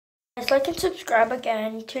Like and subscribe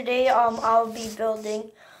again. Today I'll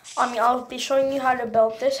be showing you how to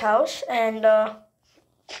build this house, and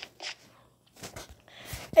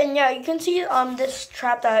yeah, you can see this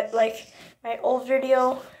trap that like my old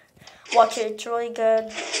video. Watch it, it's really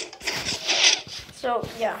good. So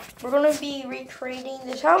yeah, we're gonna be recreating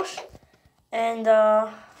this house, and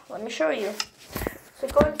let me show you. So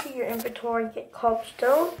go into your inventory, get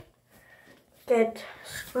cobblestone, get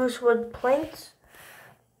spruce wood planks,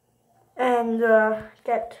 and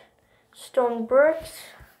get stone bricks,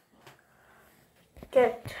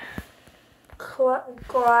 get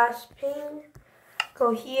glass pane,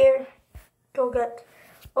 go here, go get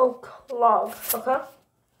oak log, okay?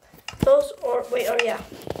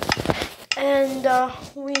 And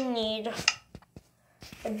we need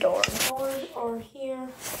a door. Doors are here.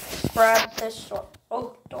 Grab this door.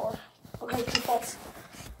 Oak door. Okay, people.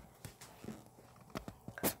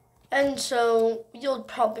 And so you'll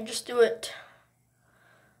probably just do it.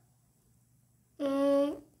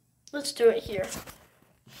 Let's do it here.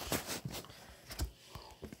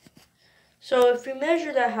 So if we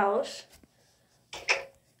measure the house,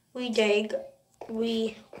 we dig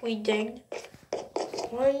 1,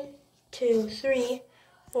 2, 3,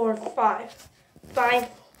 4, 5. 5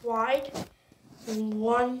 wide, and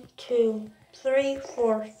 1, 2, 3,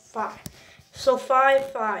 4, 5. So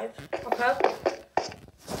 5, 5, okay?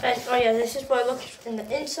 And oh yeah, this is what it looks in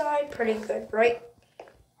the inside. Pretty good, right?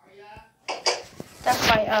 That's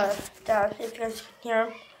my dad, if you guys can hear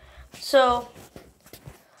him. So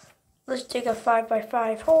let's dig a 5 by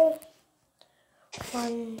 5 hole.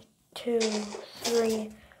 1, 2, 3,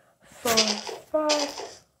 4,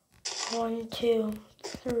 5. 1, 2,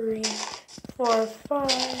 3, 4,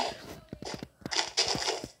 5.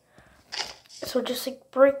 So just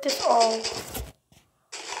like break this all.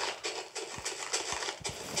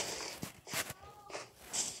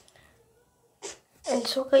 And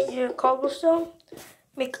so get your cobblestone.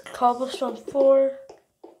 Make a cobblestone 4.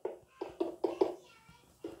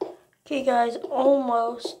 Okay guys,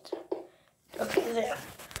 almost. Okay, there.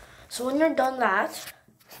 So when you're done that,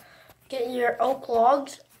 get your oak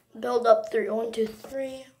logs, build up 3. 1, 2,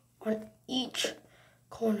 3 on each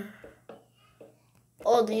corner.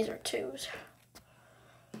 All these are 2s.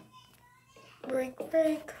 Break.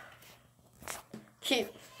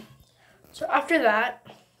 Cute. So after that,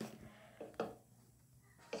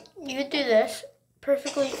 you do this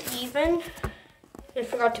perfectly even. I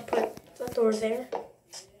forgot to put the door there.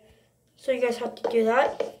 So you guys have to do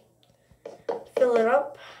that. Fill it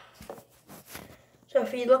up. So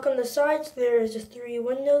if you look on the sides, there is a 3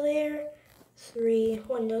 window there, 3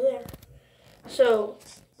 window there. So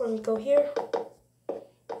we're gonna go here.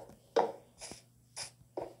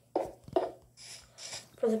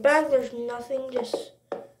 For the back, there's nothing, just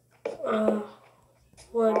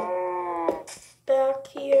wood back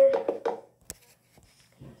here.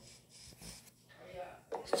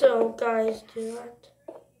 So guys, do that.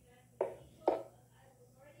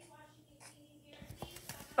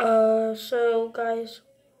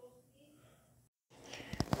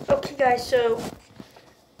 Okay guys, so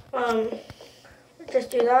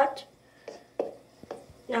just do that.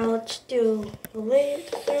 Now let's do the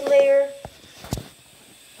third layer.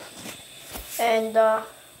 And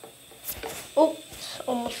oops,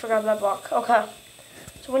 almost forgot that block. Okay.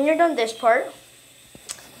 So when you're done this part,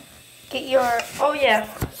 get your, oh yeah,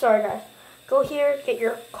 sorry guys. Go here, get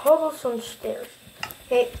your cobblestone stairs.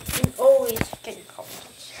 Okay, you always get your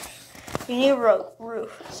cobblestone stairs. You need a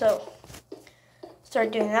roof, so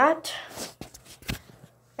start doing that.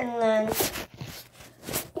 And then,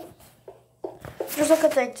 just look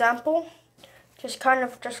at the example. Just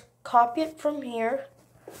copy it from here.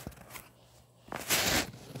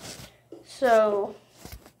 So,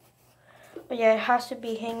 yeah, it has to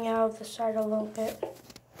be hanging out of the side a little bit.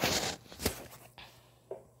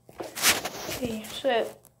 Okay, so,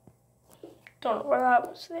 don't know where that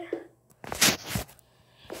was there.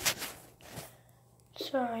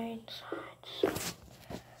 Side.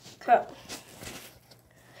 Cut.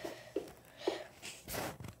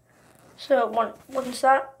 So once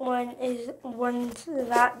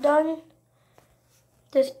that done,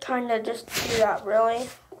 just kind of just do that really.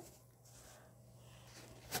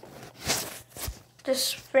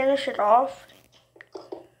 Just finish it off.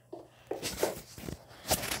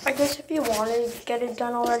 I guess if you wanted to get it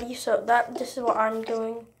done already, so this is what I'm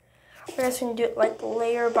doing. We're just gonna do it like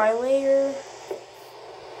layer by layer.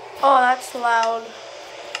 Oh, that's loud.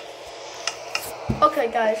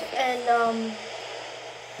 Okay, guys, and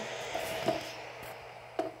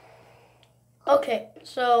okay,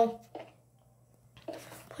 so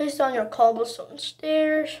place down your cobblestone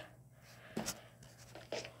stairs.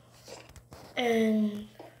 And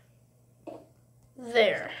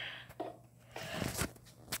there.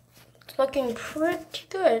 It's looking pretty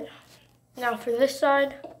good. Now for this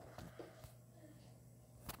side,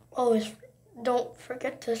 always don't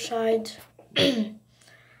forget the sides. It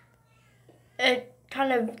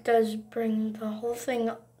kind of does bring the whole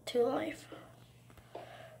thing to life.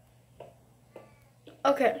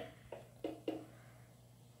 Okay.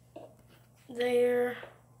 There.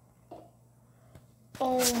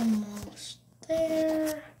 Almost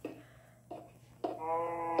there.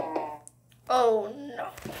 Oh no.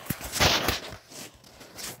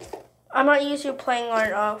 I'm not used to playing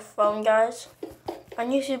on a phone, guys.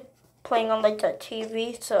 I'm used to playing on like the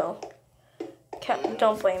TV, so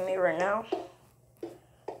don't blame me right now.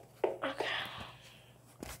 Okay.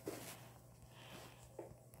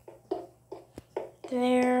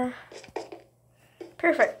 There.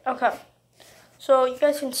 Perfect. Okay. So you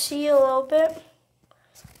guys can see a little bit,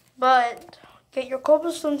 but get your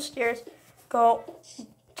cobblestone stairs. Go,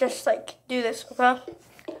 just like do this, okay?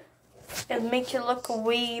 It makes it look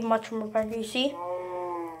way much more better. You see?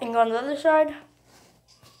 And go on the other side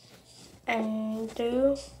and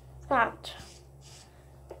do that.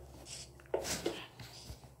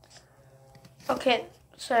 Okay,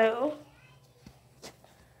 so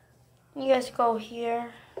you guys go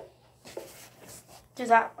here. Do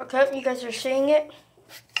that. Okay, you guys are seeing it.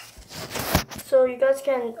 So you guys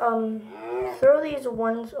can throw these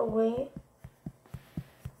ones away.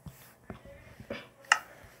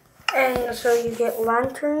 And so you get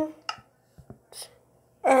lantern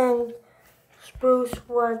and spruce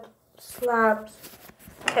wood slabs.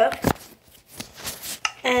 Okay.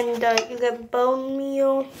 And you get bone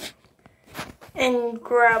meal and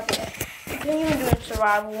gravel. You can even do it in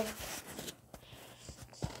survival.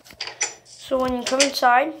 So when you come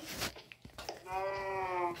inside,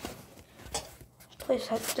 place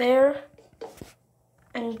that there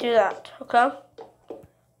and do that, okay?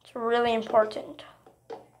 It's really important.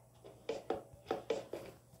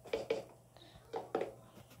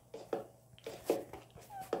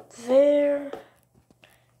 There.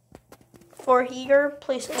 For here,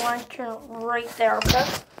 place a lantern right there, okay?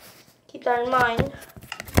 Keep that in mind.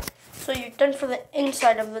 So you're done for the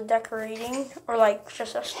inside of the decorating, or like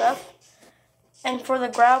just the stuff. And for the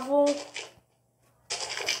gravel,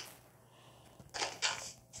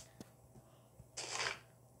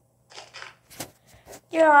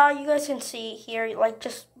 yeah, you guys can see here, like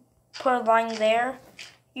just put a line there.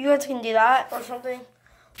 You guys can do that or something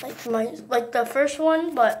like the first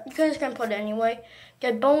one, but you guys can put it anyway.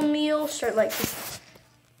 Get bone meal, start like this.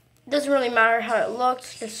 It doesn't really matter how it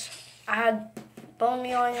looks, just add bone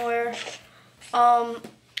meal anywhere.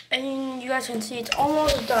 And you guys can see it's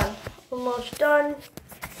almost done. Almost done.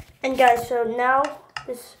 And guys, so now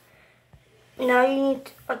you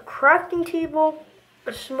need a crafting table,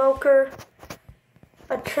 a smoker,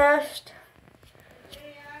 a chest,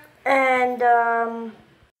 and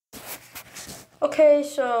okay,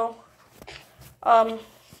 so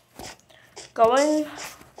go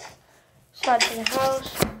inside the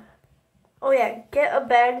house. Oh yeah, get a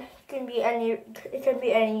bed. It can be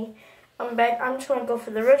any bed. I'm just gonna go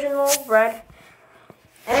for the original red.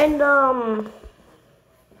 And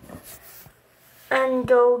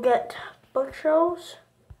go get bookshelves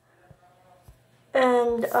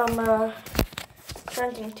and a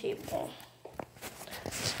crafting table.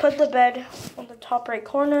 Put the bed on the top right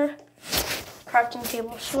corner. Crafting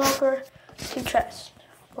table, smoker, 2 chests,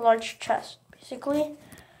 a large chest, basically.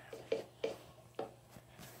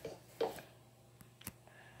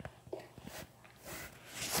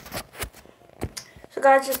 So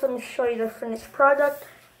guys, just let me show you the finished product,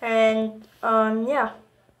 and yeah.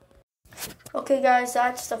 Okay guys,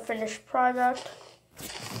 that's the finished product,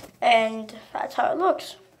 and that's how it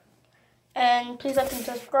looks. And please like and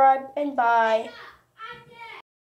subscribe, and bye.